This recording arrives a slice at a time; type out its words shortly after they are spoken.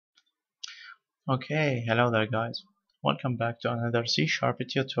Okay, hello there guys. Welcome back to another C#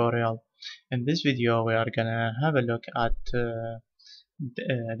 tutorial. In this video we are gonna have a look at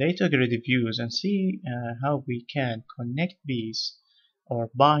data grid views and see how we can connect these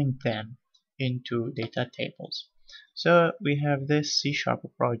or bind them into data tables. So we have this C#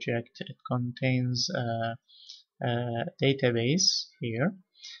 project. It contains a database here.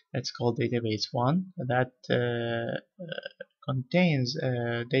 It's called database 1 that contains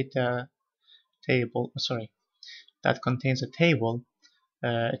a data table, that contains a table.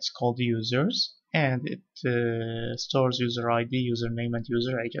 It's called users, and it stores user ID, username, and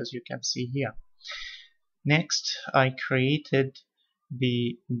user age, as you can see here. Next, I created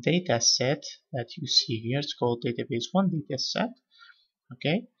the data set that you see here. It's called database1 data set.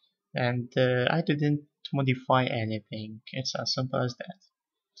 Okay, and I didn't modify anything. It's as simple as that.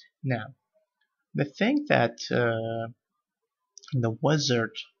 Now, the thing that the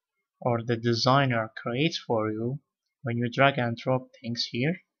wizard or the designer creates for you when you drag and drop things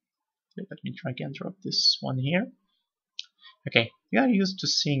here. Let me drag and drop this one here. Okay, you are used to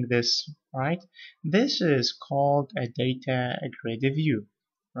seeing this, right? This is called a data grid view,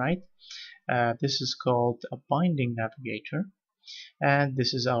 right? This is called a binding navigator, and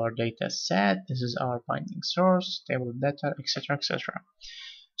this is our data set. This is our binding source, table of data, etc., etc.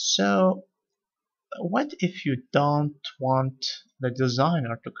 So what if you don't want the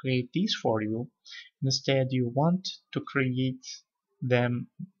designer to create these for you? Instead, you want to create them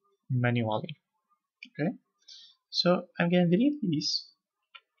manually. Okay, so I'm gonna delete these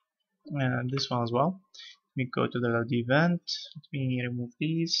and this one as well. Let me go to the load event. Let me remove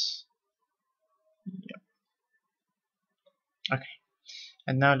these. Yeah. Okay,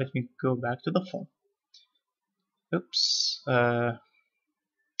 and now let me go back to the form. Oops,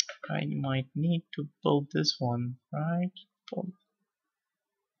 I might need to build this one, right? Build.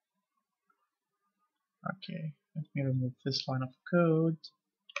 Okay, let me remove this line of code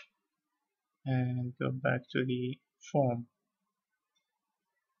and go back to the form.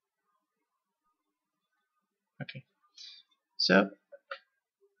 Okay, so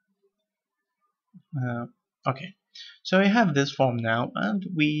uh, okay, so we have this form now, and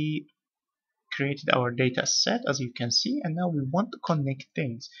we created our data set, as you can see, and now we want to connect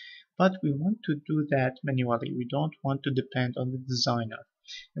things, but we want to do that manually. We don't want to depend on the designer.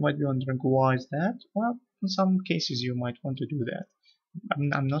 You might be wondering, why is that? Well, in some cases you might want to do that.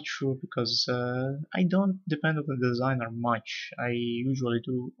 I'm not sure, because I don't depend on the designer much. I usually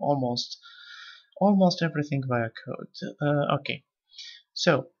do almost everything via code. Okay,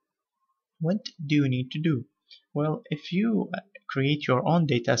 so what do you need to do? Well, if you create your own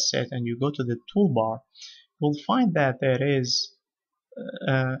data set and you go to the toolbar, you'll find that there is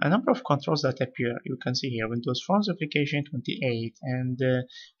a number of controls that appear. You can see here Windows Forms Application 28, and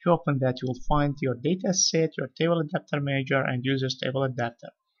if you open that, you'll find your data set, your table adapter manager, and users table adapter.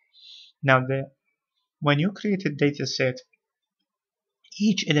 Now, when you create a data set,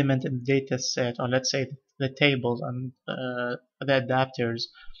 each element in the data set, or let's say the tables and the adapters,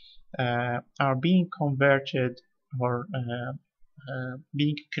 are being converted or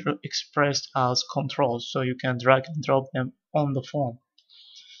being expressed as controls, so you can drag and drop them on the form.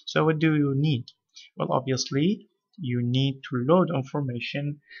 So what do you need? Well, obviously you need to load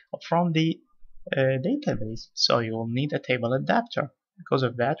information from the database, so you will need a table adapter. Because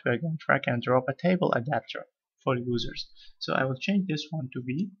of that, we are going to drag and drop a table adapter for users. So I will change this one to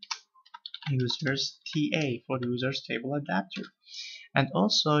be users TA for users table adapter. And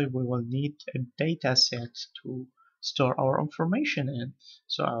also we will need a data set to store our information in.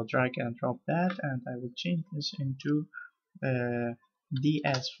 So I'll drag and drop that, and I will change this into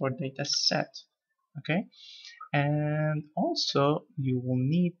DS for data set. Okay, and also you will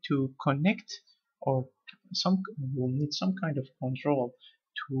need to connect, or you will need some kind of control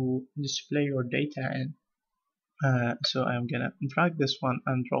to display your data in. So I'm gonna drag this one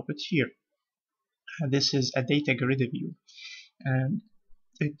and drop it here. This is a data grid view, and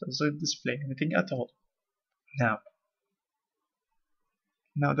it doesn't display anything at all. Now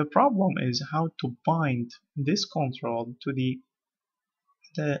the problem is how to bind this control to the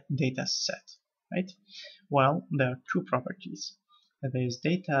data set, right? Well, there are two properties. There is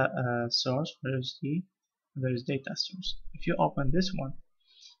data source, there is data source. If you open this one,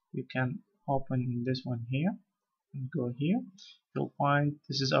 you can open this one here and go here. You'll find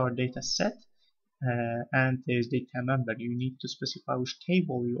this is our data set, and there is data member. You need to specify which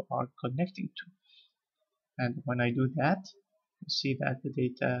table you are connecting to. And when I do that, you see that the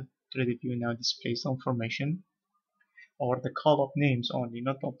data grid view now displays information, or the column names only,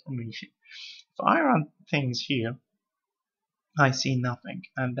 not information. If I run things here, I see nothing,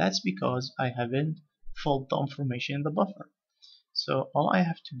 and that's because I haven't filled the information in the buffer. So all I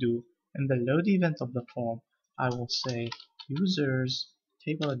have to do in the load event of the form, I will say users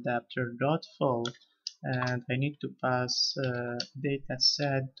table adapter dot fill, and I need to pass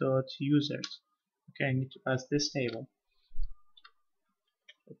dataset dot users. Okay, I need to pass this table.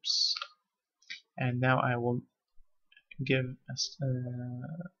 Oops. And now I will give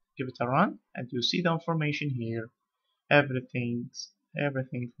give it a run, and you see the information here. Everything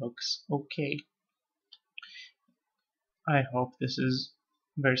looks okay. I hope this is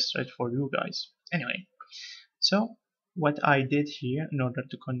very straight for you guys. Anyway, so what I did here in order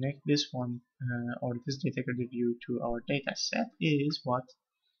to connect this one or this DataGridView to our data set is what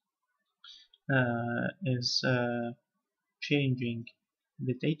is changing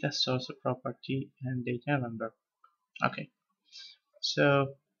the data source property and data number. Okay,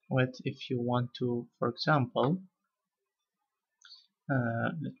 so what if you want to, for example,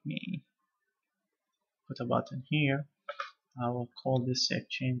 let me put a button here. I will call this save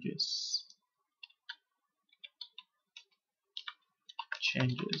changes.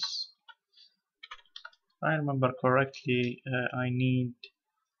 If I remember correctly, I need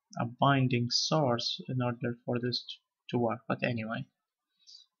a binding source in order for this to work, but anyway,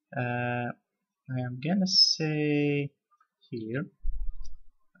 I am gonna say here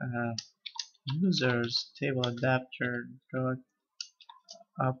users table adapter dot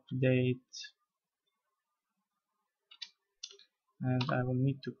update, and I will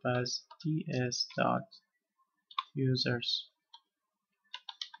need to pass ds dot users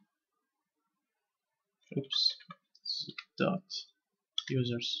dot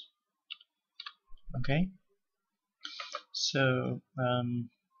users. Okay, so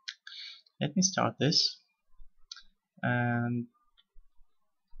let me start this, and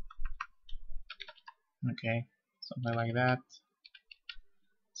okay, something like that.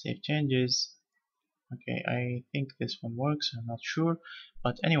 Save changes. Okay, I think this one works, I'm not sure,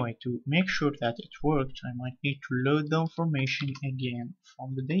 but anyway, to make sure that it worked, I might need to load the information again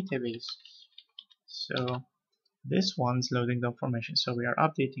from the database. So this one's loading the information, so we are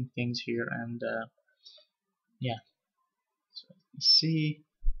updating things here, and yeah, so let's see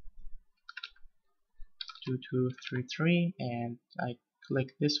 2233, and I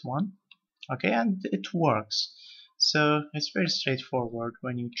click this one. Okay, and it works. So it's very straightforward.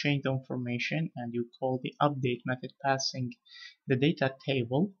 When you change the information and you call the update method passing the data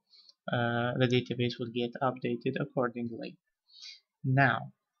table, the database will get updated accordingly.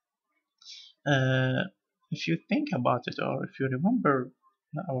 Now, if you think about it, or if you remember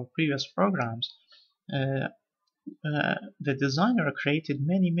our previous programs, uh, the designer created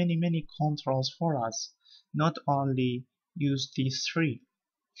many controls for us, not only use these three.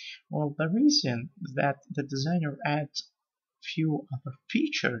 Well, the reason that the designer adds few other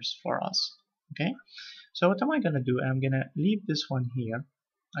features for us. Okay, so what am I gonna do? I'm gonna leave this one here.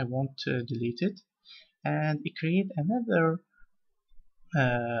 I won't delete it, and create another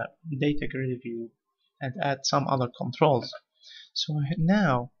data grid view and add some other controls. So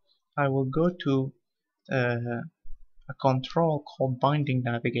now I will go to a control called binding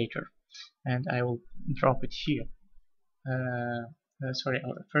navigator, and I will drop it here. Sorry,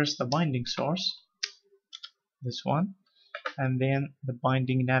 first the binding source, this one, and then the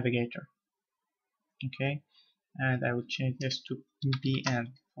binding navigator. Okay, and I will change this to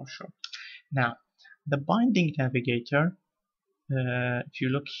BN for sure. Now, the binding navigator, if you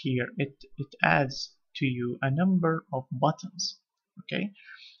look here, it adds to you a number of buttons. Okay,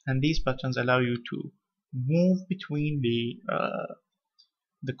 and these buttons allow you to move between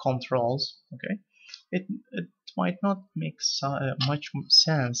the controls. Okay, it might not make much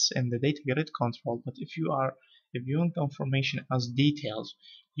sense in the data grid control, but if you are viewing the information as details,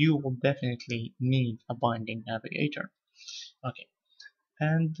 you will definitely need a binding navigator. Okay,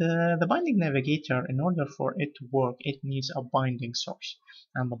 and the binding navigator, in order for it to work, it needs a binding source,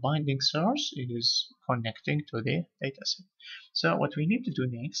 and the binding source is connecting to the dataset. So what we need to do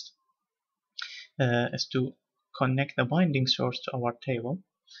next is to connect the binding source to our table.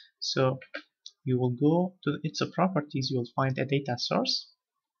 So you will go to its properties, you will find a data source.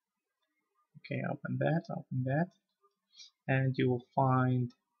 Okay, open that, and you will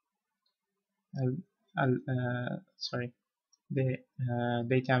find sorry, the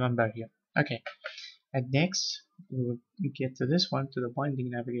data member here. Okay, and next we will get to this one, to the binding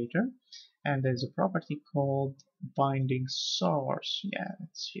navigator, and there's a property called binding source. Yeah,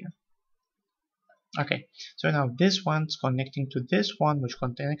 it's here. Okay, so now this one's connecting to this one, which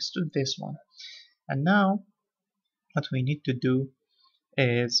connects to this one, and now what we need to do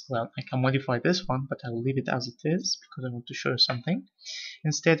is, well, I can modify this one, but I will leave it as it is because I want to show you something.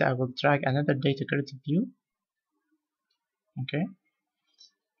 Instead, I will drag another data grid view, okay,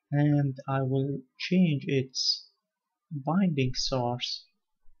 and I will change its binding source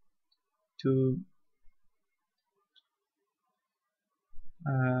to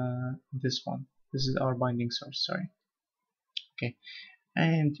this one. This is our binding source, sorry. Okay,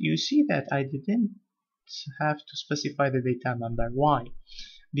 and you see that I didn't have to specify the data member. Why?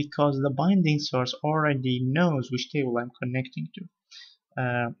 Because the binding source already knows which table I'm connecting to.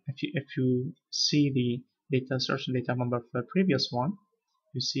 If you see the data source and data member for the previous one,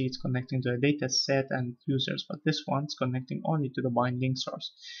 you see it's connecting to a data set and users, but this one's connecting only to the binding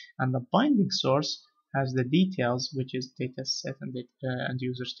source, and the binding source has the details, which is data set and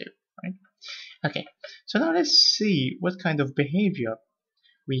users table, right? Okay, so now let's see what kind of behavior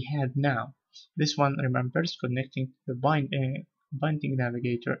we had now. This one, remember, is connecting to the binding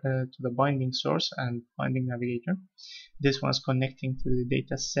navigator to the binding source and binding navigator. This one's connecting to the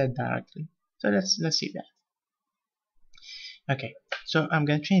data set directly. So let's see that. Okay, so I'm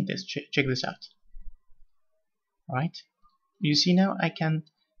gonna change this. Check this out. All right, you see now I can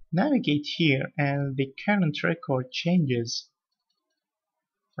navigate here, and the current record changes.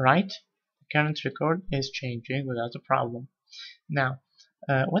 Right, the current record is changing without a problem. Now,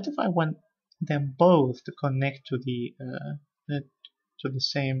 what if I want them both to connect to the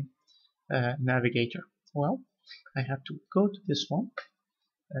same navigator? Well, I have to go to this one,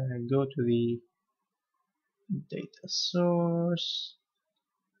 go to the data source,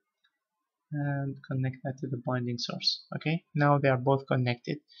 and connect that to the binding source. Okay, now they are both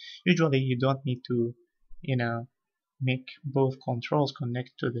connected. Usually, you don't need to, make both controls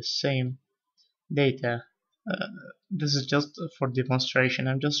connect to the same data. Uh, this is just for demonstration.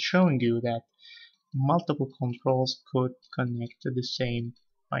 I'm just showing you that multiple controls could connect to the same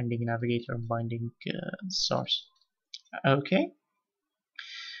binding navigator and binding source. Okay,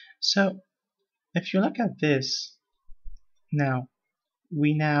 so if you look at this, now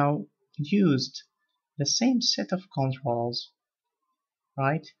we used the same set of controls,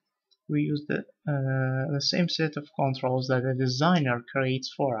 right? We use the same set of controls that the designer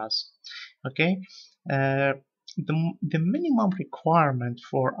creates for us. Okay, the minimum requirement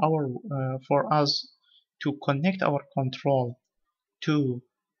for us to connect our control to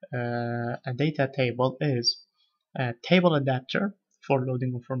a data table is a table adapter for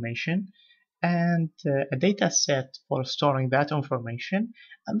loading information, and a data set for storing that information,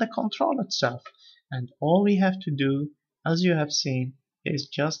 and the control itself. And all we have to do, as you have seen, is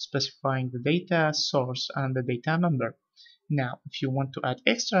just specifying the data source and the data number. Now, if you want to add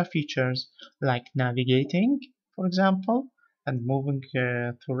extra features like navigating, for example, and moving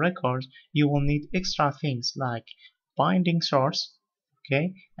through records, you will need extra things like binding source,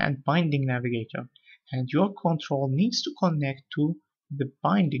 okay, and binding navigator. And your control needs to connect to the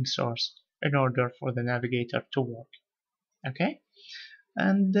binding source in order for the navigator to work. Okay,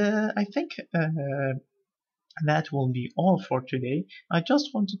 and I think that will be all for today. I just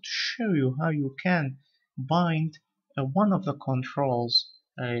wanted to show you how you can bind one of the controls,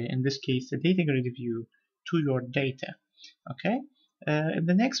 in this case the DataGridView, to your data. Okay. In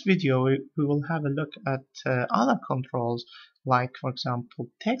the next video, we will have a look at other controls, like, for example,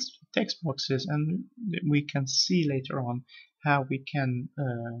 text boxes, and we can see later on how we can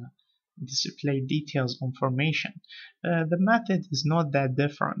display details information. The method is not that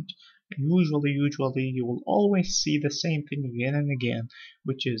different. Usually you will always see the same thing again and again,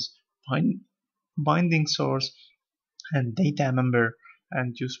 which is binding source and data member,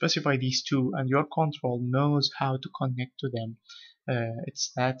 and you specify these two, and your control knows how to connect to them.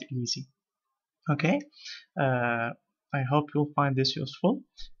 It's that easy. Okay, I hope you'll find this useful.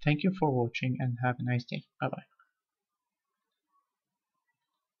 Thank you for watching, and have a nice day. Bye bye.